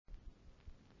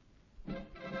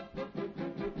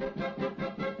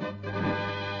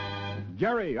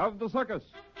Jerry of the Circus.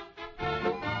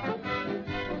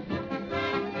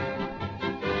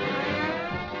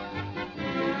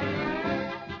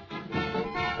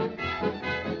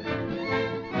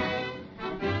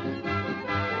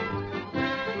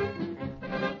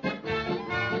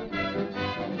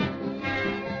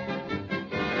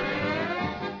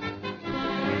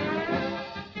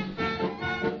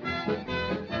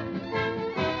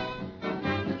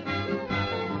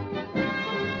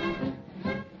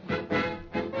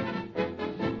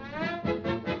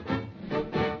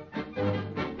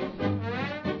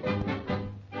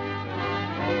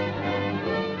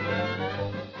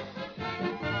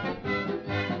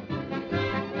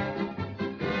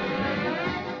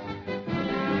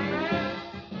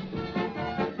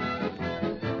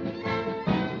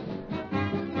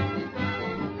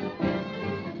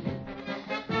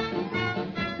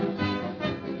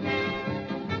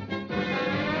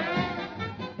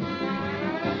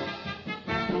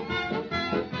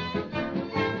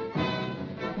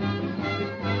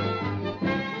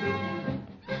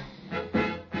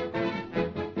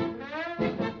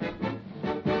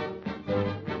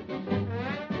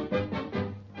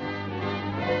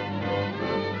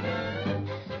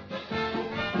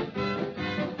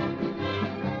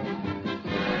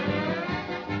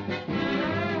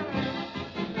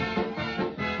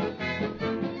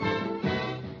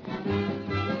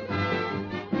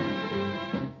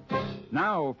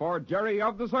 Now for Jerry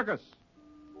of the Circus.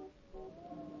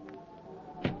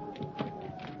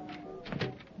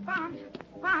 Bumps.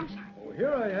 Oh,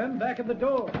 here I am, back at the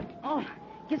door. Oh,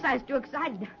 guess I was too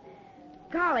excited.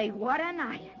 Golly, what a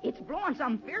night. It's blowing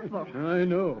something fearful. I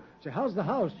know. Say, how's the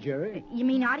house, Jerry? You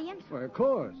mean audience? Why, of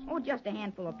course. Oh, just a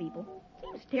handful of people.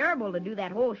 Seems terrible to do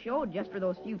that whole show just for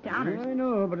those few towners. I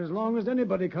know, but as long as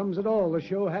anybody comes at all, the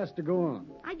show has to go on.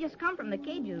 I just come from the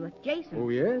cages with Jason. Oh,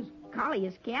 yes? Golly,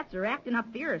 his cats are acting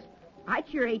up fierce. I'd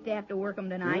sure hate to have to work them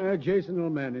tonight. Jason will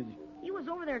manage. He was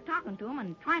over there talking to him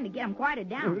and trying to get him quieted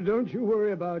down. Don't you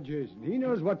worry about Jason. He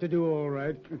knows what to do all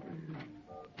right.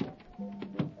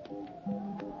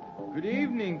 Good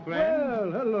evening,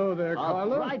 friend. Well, hello there,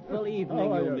 Carlo. A frightful evening,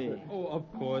 How are you you, mean. Oh,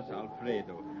 of course,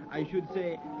 Alfredo. I should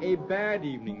say a bad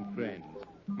evening, friends.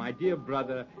 My dear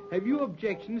brother, have you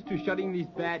objections to shutting this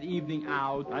bad evening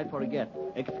out? I forget.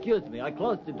 Excuse me, I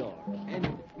closed the door. And,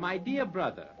 my dear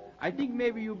brother, I think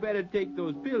maybe you better take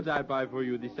those pills I buy for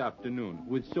you this afternoon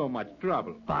with so much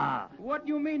trouble. Bah! What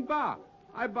do you mean, bah?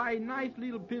 I buy nice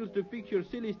little pills to fix your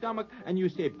silly stomach, and you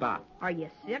say bah. Are you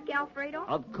sick, Alfredo?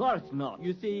 Of course not.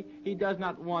 You see, he does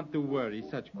not want to worry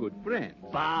such good friends.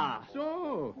 Bah!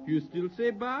 So, you still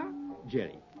say bah?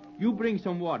 Jerry, you bring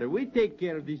some water. We take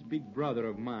care of this big brother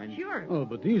of mine. Sure. Oh,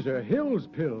 but these are Hill's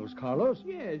pills, Carlos.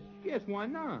 Yes, why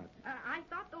not? I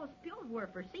thought those pills were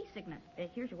for seasickness.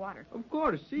 Here's your water. Of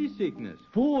course, seasickness.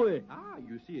 Fooey! Ah,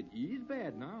 you see, it is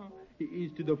bad now. He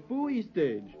is to the fooey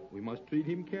stage. We must treat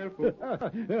him careful.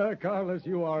 Carlos,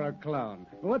 you are a clown.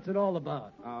 What's it all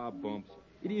about? Ah, Bumps,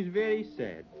 it is very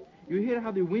sad. You hear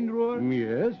how the wind roars?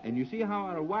 Yes? And you see how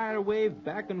our wire wave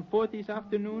back and forth this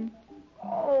afternoon?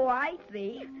 Oh, I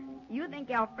see. You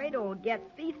think Alfredo will get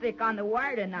seasick on the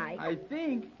wire tonight. I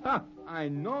think. I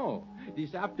know.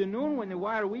 This afternoon, when the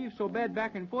wire weaves so bad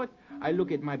back and forth, I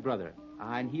look at my brother.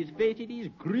 And his face, it is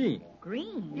green.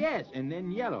 Green? Yes, and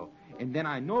then yellow. And then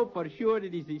I know for sure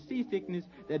it is the seasickness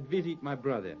that visit my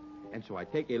brother. And so I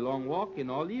take a long walk in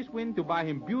all this wind to buy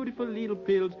him beautiful little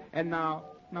pills. And now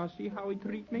see how he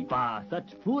treat me? Bah,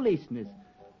 such foolishness.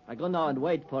 I go now and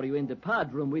wait for you in the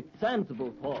pad room with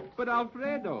sensible folks. But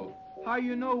Alfredo, how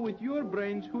you know with your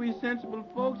brains who is sensible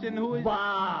folks and who is...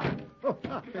 Bah!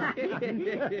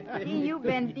 See, you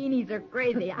Bentinis are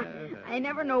crazy. I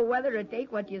never know whether to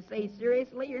take what you say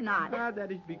seriously or not.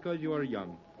 That is because you are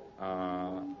young.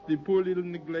 The poor little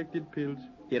neglected pills.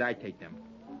 Here, I take them.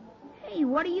 Hey,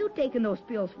 what are you taking those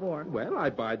pills for? Well, I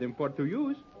buy them for to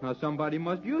use. Now, somebody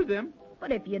must use them.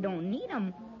 But if you don't need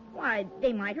them, why,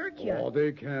 they might hurt you. Oh,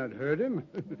 they can't hurt him.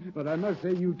 But I must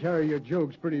say you carry your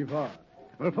jokes pretty far.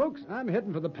 Well, folks, I'm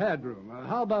heading for the pad room.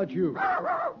 How about you?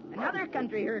 Another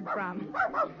country heard from.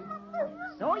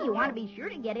 So you want to be sure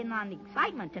to get in on the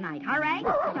excitement tonight, huh, Rag?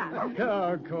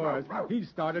 Of course. He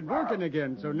started working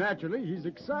again, so naturally he's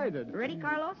excited. Ready,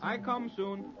 Carlos? I come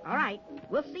soon. All right.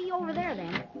 We'll see you over there,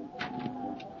 then.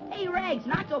 Hey, Rags,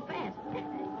 not so fast.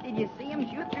 Did you see him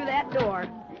shoot through that door?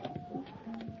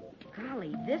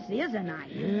 Golly, this is a night.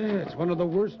 Yeah, it's one of the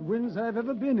worst winds I've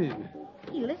ever been in.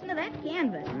 Hey, listen to that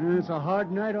canvas. It's a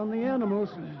hard night on the animals.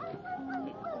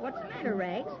 What's the matter,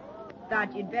 Rags?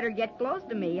 Thought you'd better get close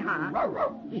to me, huh?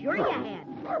 Sure you had.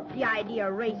 The idea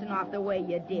of racing off the way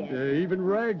you did. Even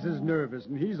Rags is nervous,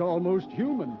 and he's almost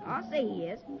human. I'll say he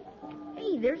is.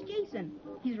 Hey, there's Jason.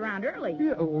 He's around early.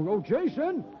 Yeah,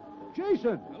 Jason.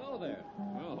 Jason. Hello there.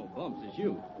 Oh, Bumps, it's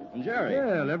you. And Jerry.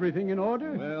 Well, everything in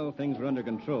order? Well, things are under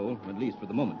control, at least for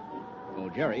the moment. Oh,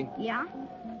 Jerry, Yeah?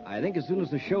 I think as soon as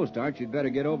the show starts, you'd better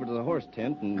get over to the horse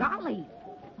tent and... Golly.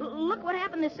 Look what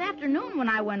happened this afternoon when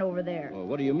I went over there. Well,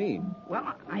 what do you mean?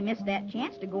 Well, I missed that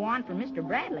chance to go on for Mr.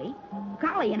 Bradley.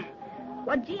 Golly, and...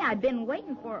 Well, gee, I've been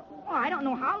waiting for... Oh, I don't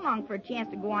know how long for a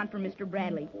chance to go on for Mr.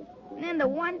 Bradley. And then the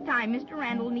one time Mr.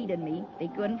 Randall needed me, they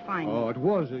couldn't find me. Oh, it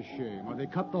was a shame. Well, they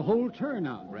cut the whole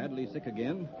turnout. Bradley sick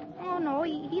again? Oh, no,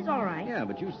 he's all right. Yeah,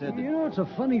 but you said that... You know, it's a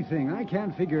funny thing. I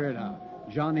can't figure it out.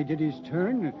 Johnny did his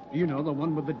turn, you know, the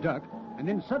one with the duck, and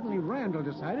then suddenly Randall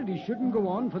decided he shouldn't go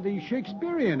on for the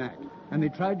Shakespearean act, and they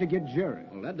tried to get Jerry.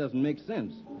 Well, that doesn't make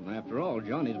sense. After all,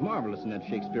 Johnny's marvelous in that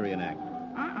Shakespearean act.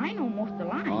 I know most of the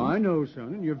lines. Oh, I know,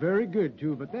 son, and you're very good,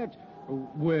 too, but that's...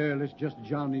 Well, it's just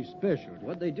Johnny's specialty.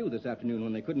 What'd they do this afternoon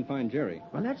when they couldn't find Jerry?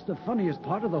 Well, that's the funniest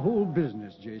part of the whole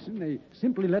business, Jason. They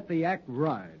simply let the act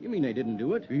ride. You mean they didn't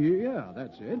do it? Yeah,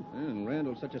 that's it. And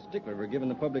Randall's such a stickler for giving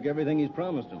the public everything he's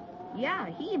promised them. Yeah,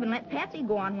 he even let Patsy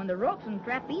go on when the ropes and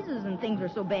trapezes and things were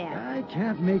so bad. I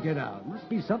can't make it out. Must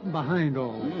be something behind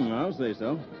all this. I'll say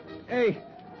so. Hey,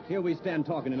 here we stand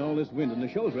talking in all this wind, and the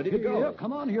show's ready to go. Yeah,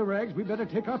 come on here, Rags. We better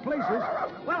take our places.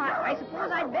 Well, I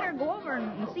suppose I'd better go over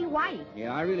and see Whitey.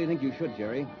 Yeah, I really think you should,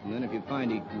 Jerry. And then if you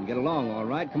find he can get along all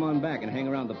right, come on back and hang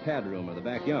around the pad room or the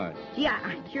backyard. Gee,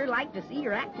 I'd sure like to see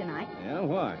your act tonight. Yeah,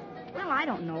 why? Well, I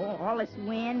don't know. All this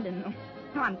wind and...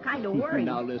 Well, I'm kind of worried.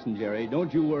 Now listen, Jerry,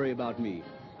 don't you worry about me.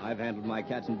 I've handled my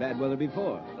cats in bad weather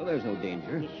before. Well, there's no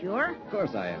danger. You sure? Of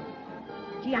course I am.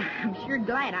 Gee, I'm sure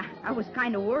glad. I was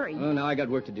kind of worried. Well, now I got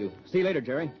work to do. See you later,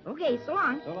 Jerry. Okay, so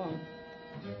long. So long.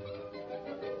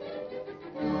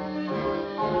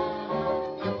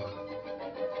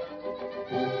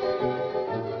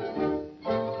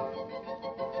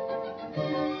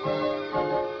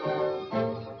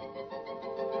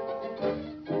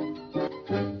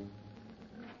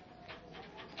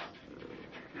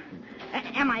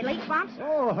 Am I late, Bumps?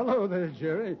 Oh, hello there,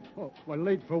 Jerry. Oh, well,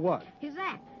 late for what? His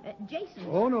act. Jason.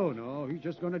 Oh, no. He's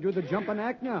just going to do the jumping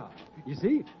act now. You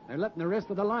see, they're letting the rest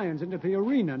of the lions into the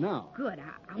arena now. Good.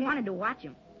 I wanted to watch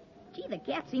him. Gee, the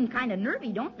cats seem kind of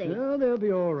nervy, don't they? Yeah, they'll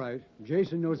be all right.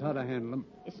 Jason knows how to handle them.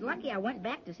 It's lucky I went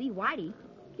back to see Whitey.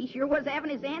 He sure was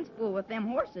having his hands full with them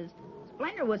horses.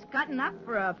 Splendor was cutting up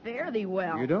for a fare thee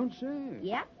well. You don't say.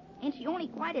 Yep. And she only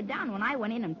quieted down when I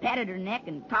went in and patted her neck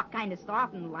and talked kind of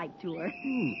soft and like to her.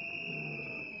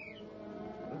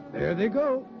 There they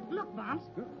go. Look, Bumps.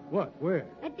 What? Where?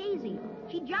 At Daisy.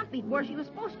 She jumped before she was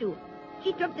supposed to.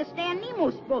 She took the stand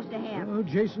Nemo's supposed to have. Oh,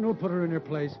 Jason will put her in her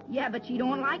place. Yeah, but she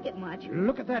don't like it much.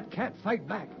 Look at that cat fight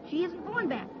back. She isn't going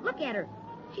back. Look at her.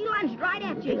 She lunged right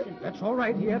at Jason. That's all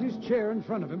right. He had his chair in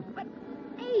front of him. But,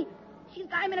 hey, she's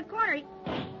got him in a corner.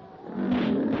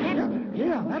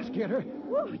 Yeah, that's get her.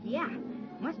 Whew, yeah.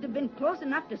 Must have been close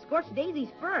enough to scorch Daisy's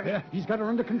fur. Yeah, he's got her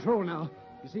under control now.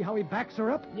 You see how he backs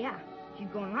her up? Yeah, she's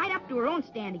going right up to her own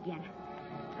stand again.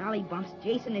 Golly, Bumps,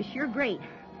 Jason is sure great.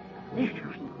 There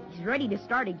now, he's ready to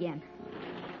start again.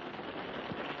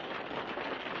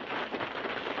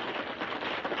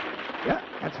 Yeah,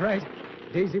 that's right.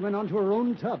 Daisy went onto her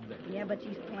own tub there. Yeah, but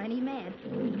she's plenty mad.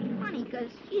 Funny, because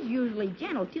she's usually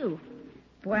gentle, too.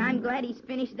 Boy, I'm glad he's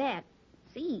finished that.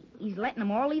 See, he's letting them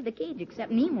all leave the cage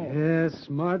except Nemo. Yes,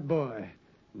 smart boy.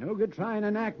 No good trying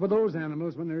an act with those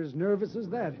animals when they're as nervous as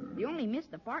that. You only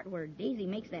missed the part where Daisy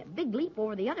makes that big leap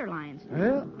over the other lions.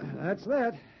 Well, that's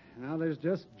that. Now there's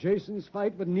just Jason's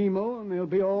fight with Nemo, and they'll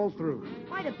be all through.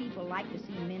 Why do people like to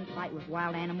see men fight with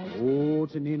wild animals? Oh,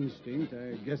 it's an instinct.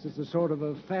 I guess it's a sort of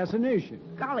a fascination.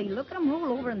 Golly, look at them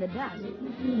roll over in the dust.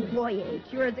 Boy, it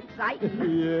sure is exciting.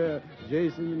 Yeah,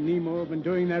 Jason and Nemo have been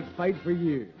doing that fight for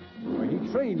years. Why, he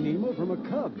trained Nemo from a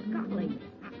cub. Golly,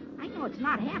 I know it's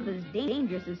not half as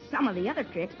dangerous as some of the other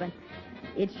tricks, but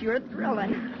it's sure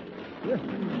thrilling.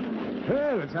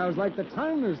 Well, it sounds like the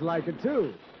towners like it,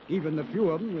 too. Even the few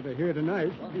of them that are here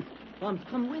tonight. Bumps,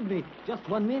 come with me. Just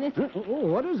 1 minute. Oh,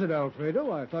 what is it,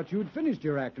 Alfredo? I thought you'd finished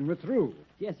your act and were through.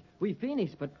 Yes, we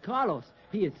finished, but Carlos,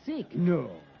 he is sick. No,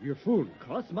 you're fooling.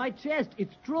 Cross my chest.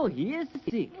 It's true, he is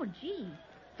sick. Oh, gee.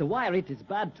 The wire it is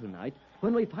bad tonight.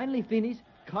 When we finally finish,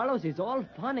 Carlos is all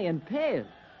funny and pale.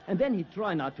 And then he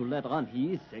try not to let on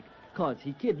he is sick, 'cause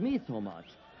he kid me so much.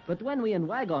 But when we in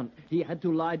wagon, he had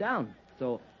to lie down.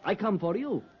 so I come for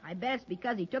you. I bet it's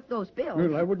because he took those pills.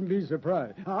 Well, I wouldn't be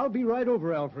surprised. I'll be right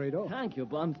over, Alfredo. Thank you,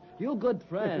 Bums. You good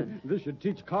friend. This should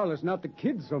teach Carlos not to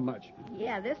kid so much.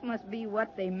 Yeah, this must be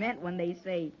what they meant when they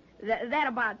say that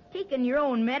about taking your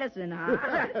own medicine, huh?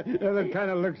 Well, it kind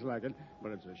of looks like it,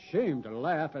 but it's a shame to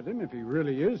laugh at him if he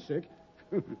really is sick.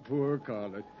 Poor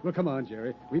Carlos. Well, come on,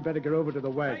 Jerry. We better get over to the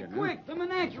wagon. Hey, quick! The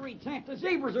menagerie tent. The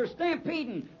zebras are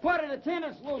stampeding. Part of the tent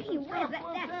is loose. Hey, Wes,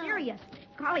 that's serious.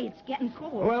 Golly, it's getting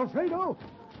cold. Oh, Alfredo!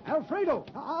 Alfredo!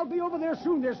 I'll be over there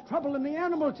soon. There's trouble in the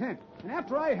animal tent. And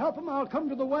after I help him, I'll come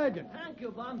to the wagon. Thank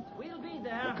you, Bums. We'll be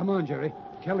there. Well, come on, Jerry.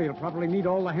 Kelly will probably need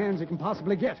all the hands he can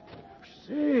possibly get.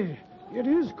 Say, it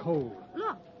is cold.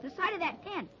 Look, the side of that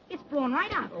tent. It's blowing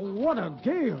right up. Oh, what a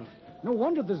gale. No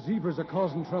wonder the zebras are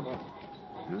causing trouble.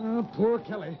 Poor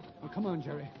Kelly. Well, come on,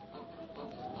 Jerry.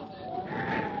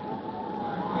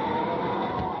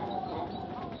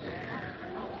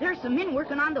 There's some men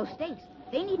working on those stakes.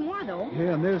 They need more, though.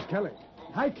 Yeah, and there's Kelly.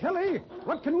 Hi, Kelly.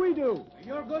 What can we do?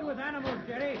 You're good with animals,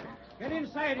 Jerry. Get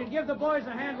inside and give the boys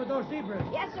a hand with those zebras.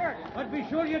 Yes, sir. But be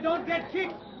sure you don't get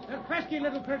kicked. They're pesky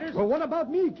little critters. Well, what about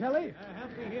me, Kelly?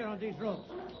 Help me here on these ropes.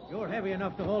 You're heavy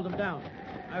enough to hold them down.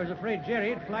 I was afraid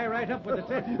Jerry'd fly right up with the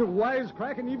tent.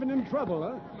 Wisecracking even in trouble,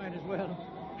 huh? Might as well.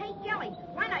 Hey, Kelly,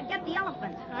 why not get the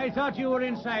elephants? I thought you were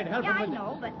inside helping Yeah, I with...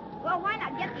 know, but, well, why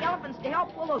not get the elephants to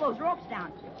help pull those ropes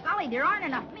down? Golly, there aren't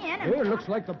enough men. And... Here, looks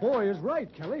like the boy is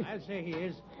right, Kelly. I'll say he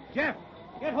is. Jeff,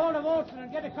 get hold of Olson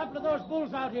and get a couple of those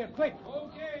bulls out here, quick.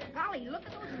 Okay. Golly, look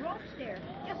at those ropes there.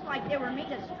 Just like they were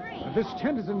made of string. This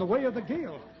tent is in the way of the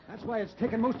gale. That's why it's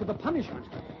taken most of the punishment.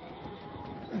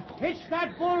 Hitch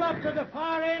that bull up to the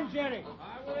far end, Jerry.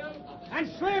 I will. And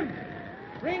Slim,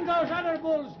 bring those other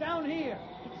bulls down here.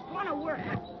 It's gonna work.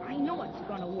 I know it's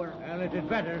gonna work. Well, it had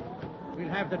better. We'll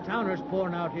have the towners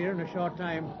pouring out here in a short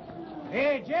time.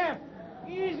 Hey, Jeff,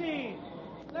 easy.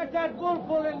 Let that bull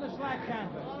pull in the slack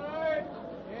canvas. All right.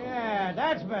 Yeah,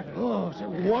 that's better. Oh, so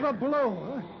what a blow,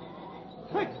 huh?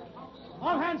 Quick,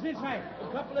 all hands inside.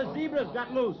 A couple of zebras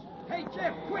got loose. Hey,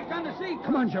 Jeff, quick on the seat.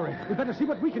 Come on, Jerry. We better see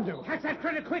what we can do. Catch that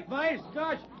critter quick, boys.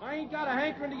 Gosh, I ain't got a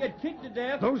hankering to get kicked to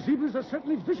death. Those zebras are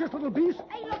certainly vicious little beasts.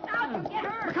 Hey, look out, you'll get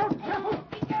hurt. Look out, careful.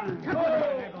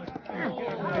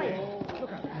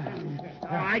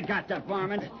 Oh, I got the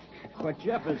varmint. But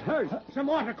Jeff is hurt. Some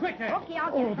water, quick there. Okay,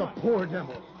 I'll get Oh, it. the poor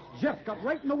devil. Jeff got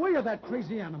right in the way of that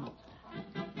crazy animal.